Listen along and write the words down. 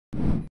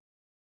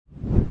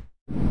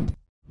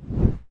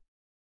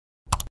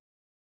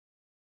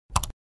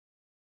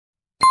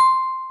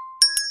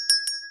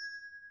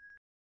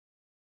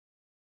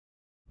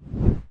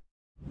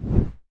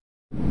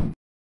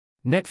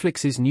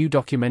Netflix's new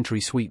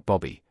documentary Sweet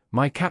Bobby,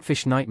 My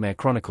Catfish Nightmare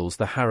chronicles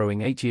the harrowing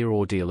 8-year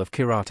ordeal of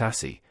Kirat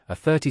Assi, a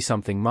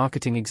 30-something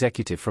marketing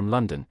executive from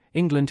London,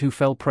 England who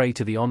fell prey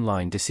to the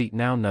online deceit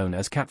now known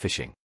as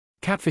catfishing.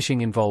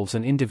 Catfishing involves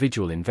an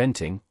individual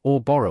inventing, or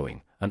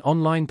borrowing, an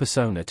online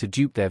persona to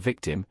dupe their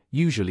victim,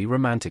 usually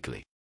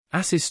romantically.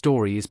 Assi's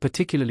story is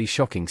particularly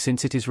shocking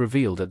since it is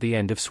revealed at the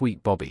end of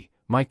Sweet Bobby,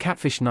 My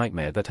Catfish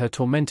Nightmare that her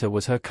tormentor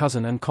was her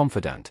cousin and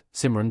confidant,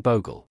 Simran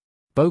Bhogal.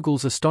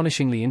 Bhogal's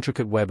astonishingly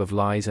intricate web of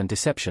lies and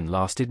deception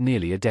lasted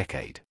nearly a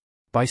decade.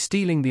 By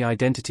stealing the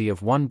identity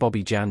of one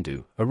Bobby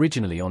Jandu,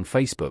 originally on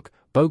Facebook,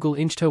 Bhogal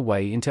inched her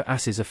way into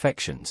Assi's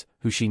affections,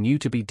 who she knew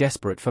to be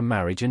desperate for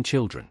marriage and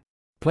children.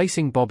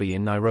 Placing Bobby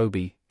in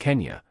Nairobi,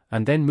 Kenya,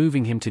 and then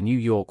moving him to New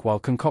York while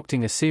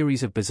concocting a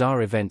series of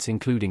bizarre events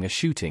including a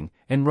shooting,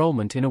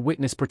 enrollment in a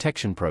witness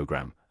protection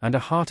program, and a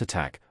heart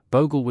attack,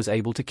 Bhogal was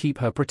able to keep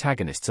her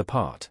protagonists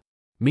apart.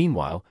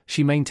 Meanwhile,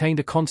 she maintained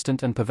a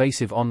constant and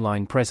pervasive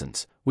online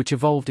presence, which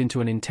evolved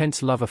into an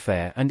intense love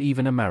affair and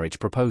even a marriage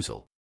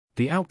proposal.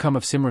 The outcome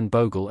of Simran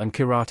Bhogal and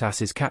Kirat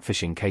Assi's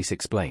catfishing case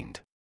explained.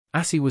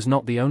 Assi was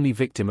not the only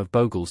victim of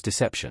Bhogal's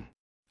deception.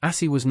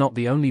 Assi was not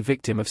the only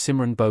victim of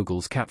Simran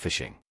Bhogal's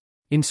catfishing.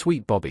 In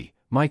Sweet Bobby,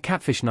 My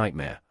Catfish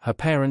Nightmare, her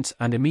parents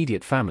and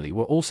immediate family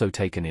were also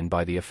taken in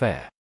by the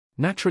affair.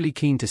 Naturally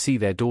keen to see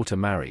their daughter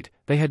married,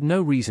 they had no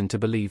reason to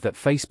believe that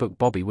Facebook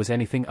Bobby was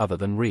anything other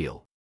than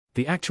real.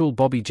 The actual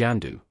Bobby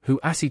Jandu, who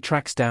Assi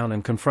tracks down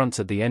and confronts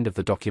at the end of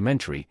the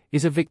documentary,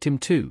 is a victim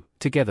too,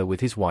 together with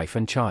his wife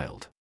and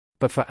child.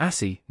 But for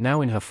Assi,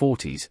 now in her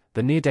 40s,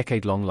 the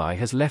near-decade-long lie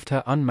has left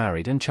her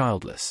unmarried and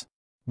childless.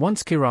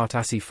 Once Kirat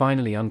Assi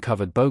finally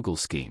uncovered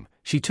Bhogal's scheme,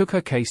 she took her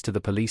case to the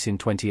police in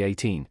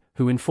 2018,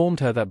 who informed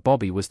her that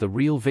Bobby was the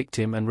real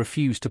victim and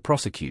refused to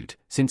prosecute,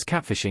 since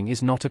catfishing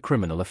is not a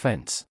criminal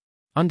offense.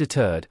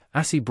 Undeterred,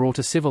 Assi brought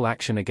a civil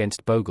action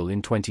against Bhogal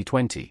in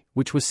 2020,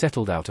 which was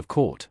settled out of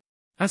court.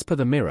 As per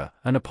the Mirror,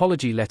 an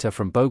apology letter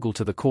from Bhogal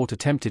to the court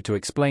attempted to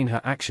explain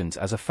her actions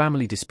as a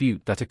family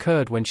dispute that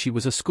occurred when she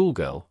was a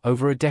schoolgirl,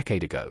 over a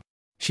decade ago.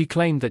 She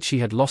claimed that she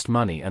had lost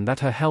money and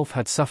that her health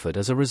had suffered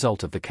as a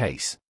result of the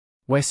case.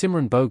 Where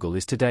Simran Bhogal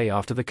is today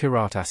after the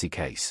Kirat Assi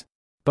case.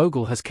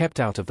 Bhogal has kept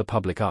out of the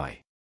public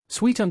eye.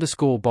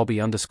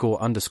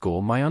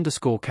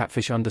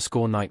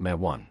 Sweet_Bobby_My_Catfish_Nightmare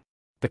 1.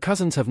 The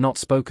cousins have not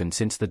spoken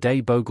since the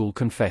day Bhogal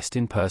confessed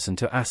in person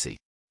to Assi.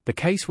 The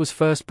case was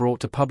first brought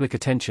to public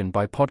attention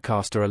by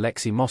podcaster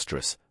Alexi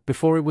Mostras,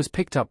 before it was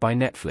picked up by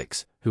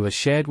Netflix, who has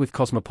shared with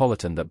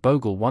Cosmopolitan that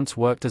Bhogal once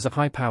worked as a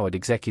high-powered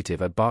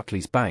executive at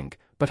Barclays Bank,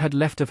 but had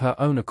left of her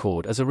own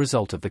accord as a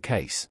result of the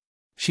case.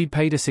 She'd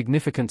paid a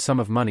significant sum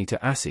of money to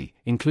Assi,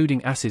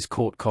 including Assi's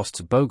court costs.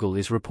 Bhogal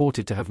is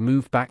reported to have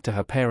moved back to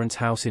her parents'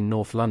 house in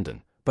North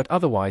London, but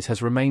otherwise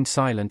has remained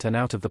silent and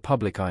out of the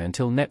public eye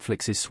until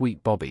Netflix's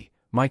Sweet Bobby,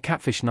 My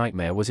Catfish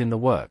Nightmare was in the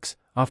works,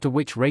 after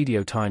which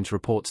Radio Times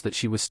reports that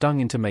she was stung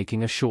into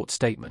making a short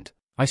statement.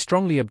 I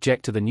strongly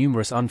object to the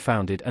numerous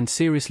unfounded and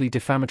seriously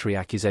defamatory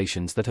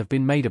accusations that have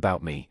been made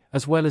about me,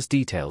 as well as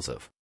details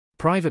of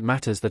private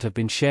matters that have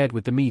been shared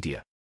with the media.